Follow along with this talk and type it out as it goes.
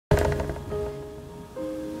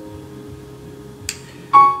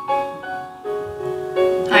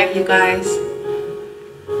Alright, you guys.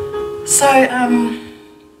 So,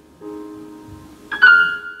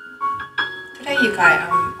 today, you guys,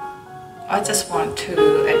 I just want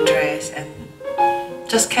to address and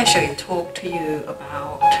just casually talk to you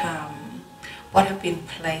about what have been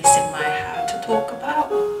placed in my heart to talk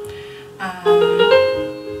about.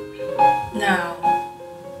 Now,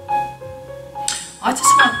 I just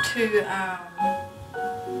want to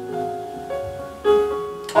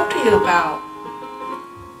talk to you about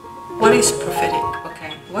what is prophetic,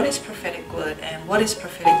 okay? What is prophetic word and what is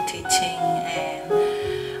prophetic teaching, and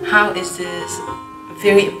how is this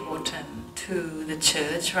very important to the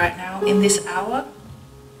church right now in this hour?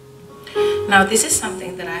 Now, this is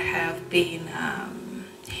something that I have been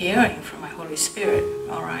hearing from my Holy Spirit,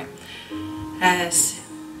 all right? As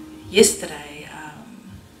yesterday,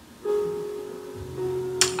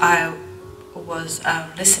 I was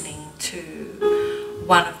listening to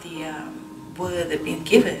one of the words that been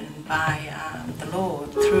given by the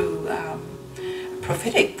Lord through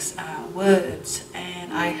prophetic words,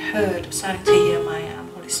 and I heard, starting to hear my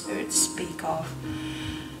Holy Spirit speak of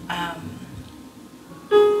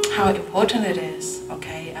how important it is,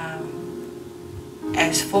 okay,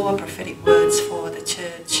 as for prophetic words for the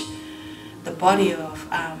church, the body of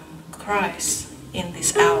Christ in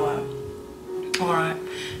this hour. Alright,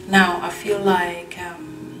 now I feel like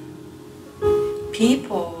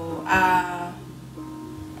people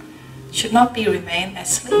should not remain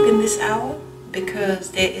asleep in this hour,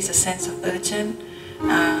 because there is a sense of urgent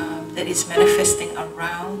that is manifesting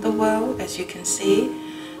around the world. As you can see,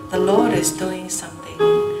 the Lord is doing something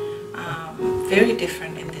very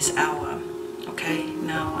different in this hour. Okay,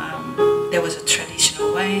 now there was a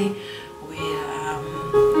traditional way where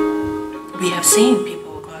we have seen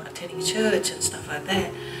people attending church and stuff like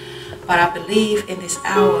that, but I believe in these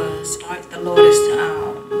hours, like, the Lord is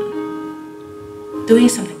doing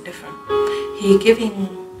something different.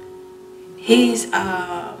 He's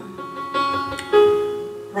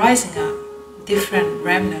rising up different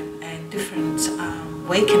remnant and different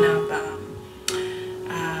waking up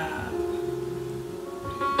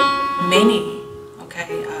many,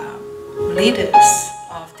 okay, leaders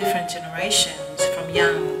of different generations, from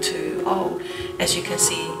young to old. As you can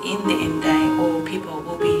see, in the end day, all people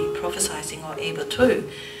will be prophesying or able to.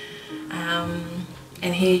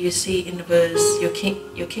 And here you see in the verse, your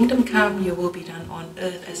kingdom come, your will be done on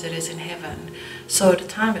earth as it is in heaven. So the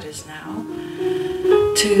time it is now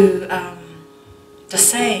to the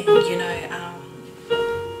saying, you know,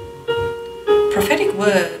 prophetic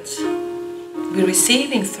words we're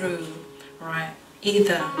receiving through, right,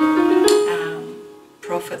 either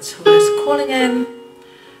prophets who is calling in,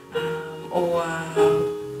 or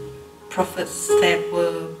prophets that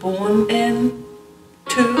were born in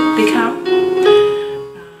to become.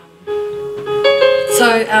 So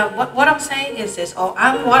what I'm saying is this, or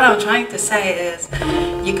what I'm trying to say is,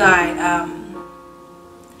 you guys,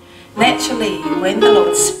 naturally when the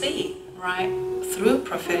Lord speaks, right, through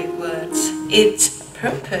prophetic words, its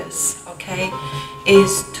purpose, okay,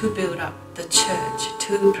 is to build up the church,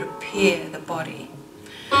 to prepare the body,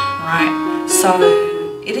 right? So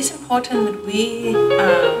it is important that we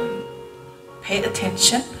pay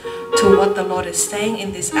attention to what the Lord is saying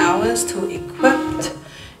in these hours, to equip.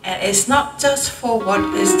 And it's not just for what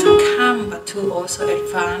is to come, but to also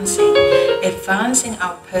advancing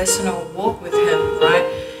our personal walk with Him, right?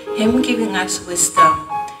 Him giving us wisdom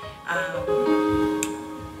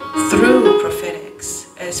through prophetics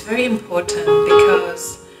is very important,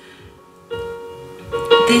 because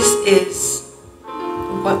this is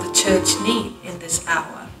what the church needs in this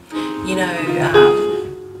hour. You know,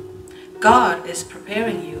 God is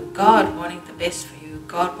preparing you, God wanting the best for you,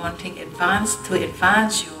 God wanting to advance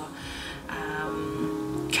your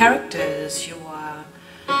characters, your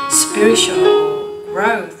spiritual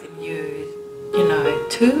growth in you, you know,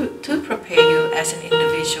 to prepare you as an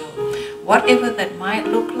individual. Whatever that might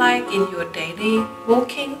look like in your daily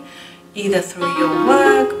walking, either through your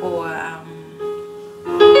work or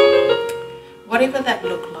whatever that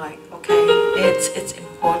look like, okay, it's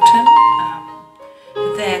important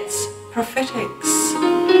that prophetics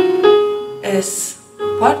is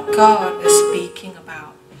what God is speaking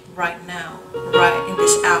about right now, right in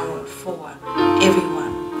this hour for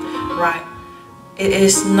everyone, right? It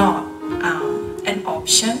is not an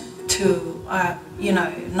option to, you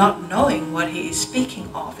know, not knowing what He is speaking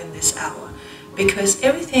of in this hour, because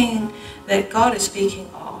everything that God is speaking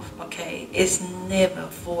of, okay, is never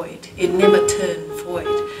void. It never turns void.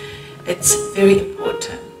 It's very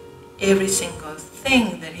important. Every single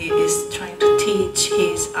thing that He is trying to teach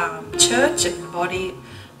His church and the body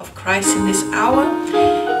of Christ in this hour,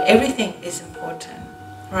 everything is important.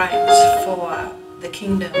 right, for the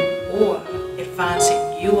kingdom or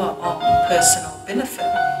advancing your own personal benefit.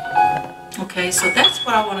 Okay, so that's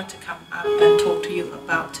what I wanted to come up and talk to you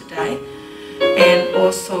about today. And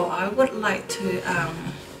also I would like to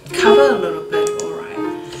cover a little bit, alright.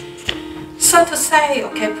 So to say,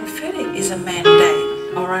 okay, prophetic is a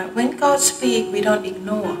mandate, alright. When God speaks, we don't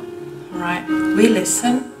ignore, alright. We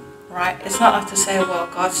listen, right. It's not like to say, well,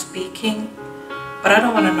 God's speaking, but I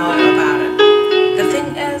don't want to know about it. The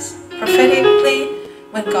thing is, prophetically,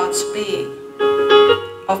 when God speaks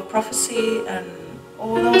of prophecy and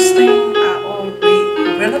all those things are all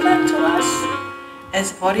relevant to us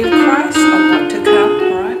as body of Christ or what to come,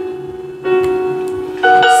 alright?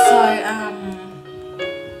 So,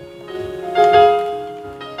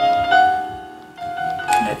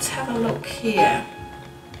 let's have a look here.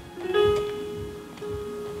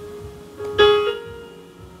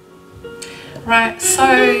 Right, so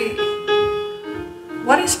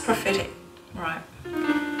what is prophetic, right?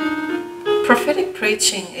 Prophetic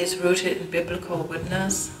preaching is rooted in biblical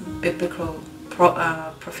witness.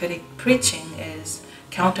 Prophetic preaching is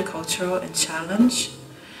countercultural and challenge,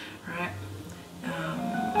 right?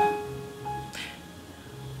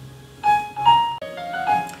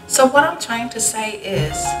 So what I'm trying to say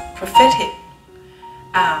is prophetic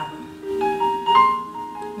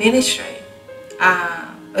ministry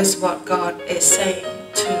is what God is saying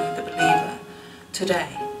to the believer today,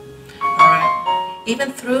 all right?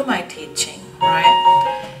 Even through my teaching,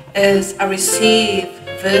 right, is I receive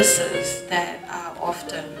verses that are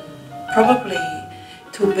often probably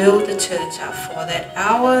to build the church up for that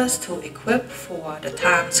hours, to equip for the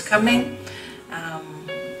times coming.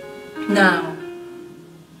 Now,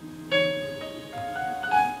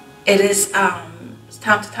 it is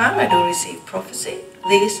time to time I do receive prophecy.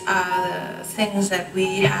 These are the things that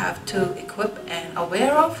we have to equip and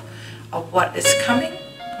aware of what is coming,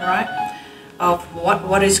 right? Of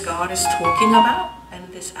what is God is talking about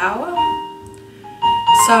in this hour.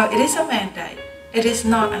 So it is a mandate. It is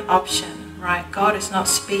not an option, right? God is not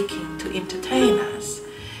speaking to entertain us.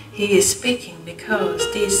 He is speaking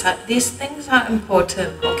because these things are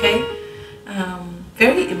important, okay?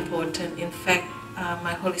 Very important. In fact,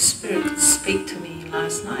 my Holy Spirit could speak to me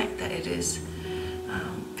last night that it is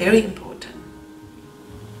very important.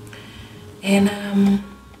 And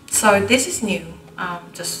so this is new.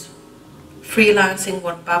 Just freelancing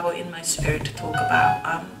what bubbled in my spirit to talk about.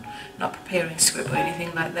 I'm not preparing script or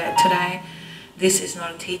anything like that today. This is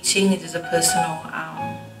not a teaching. It is a personal.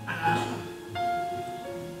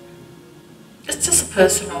 It's just a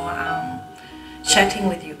personal chatting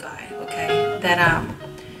with you guys. Okay, that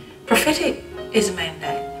prophetic is a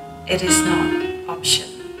mandate. It is not option.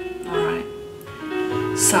 All right.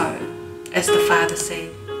 So, as the Father said,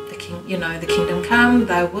 the kingdom come,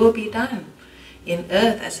 thy will be done in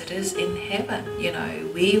earth as it is in heaven.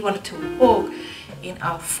 We wanted to walk in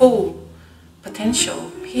our full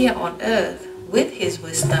potential here on earth with His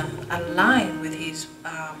wisdom, aligned with His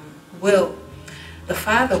will, the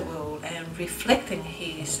Father will, and reflecting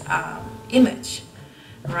His image,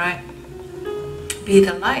 right? Be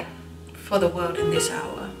the light for the world in this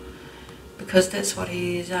hour, because that's what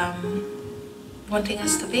He's wanting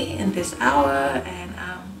us to be in this hour, and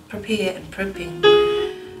prepare and prepping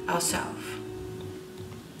ourselves.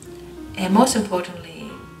 And most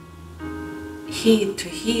importantly, to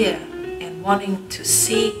hear and wanting to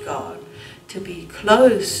see God, to be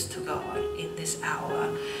close to God in this hour.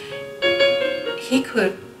 He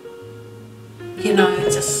could,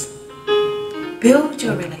 just build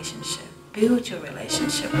your relationship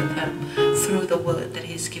with Him through the word that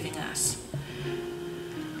He's giving us.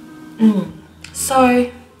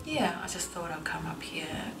 So, yeah, I just thought I'd come up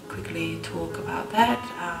here quickly talk about that.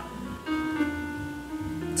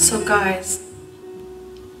 So guys,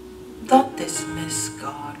 don't dismiss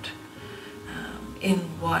God in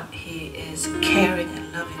what He is caring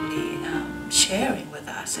and lovingly sharing with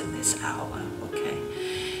us in this hour, okay?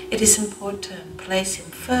 It is important. Place Him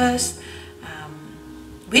first.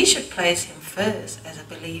 We should place Him first as a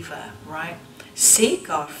believer, right? Seek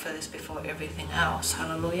God first before everything else.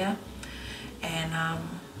 Hallelujah. And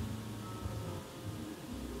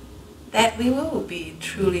that we will be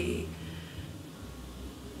truly,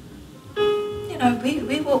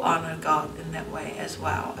 we will honor God in that way as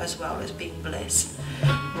well as being blessed,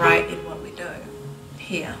 right, in what we do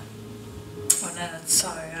here on earth.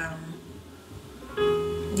 So,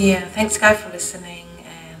 yeah, thanks guys for listening,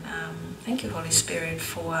 and thank you, Holy Spirit,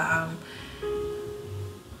 for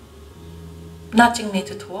nudging me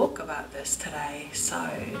to talk about this today. So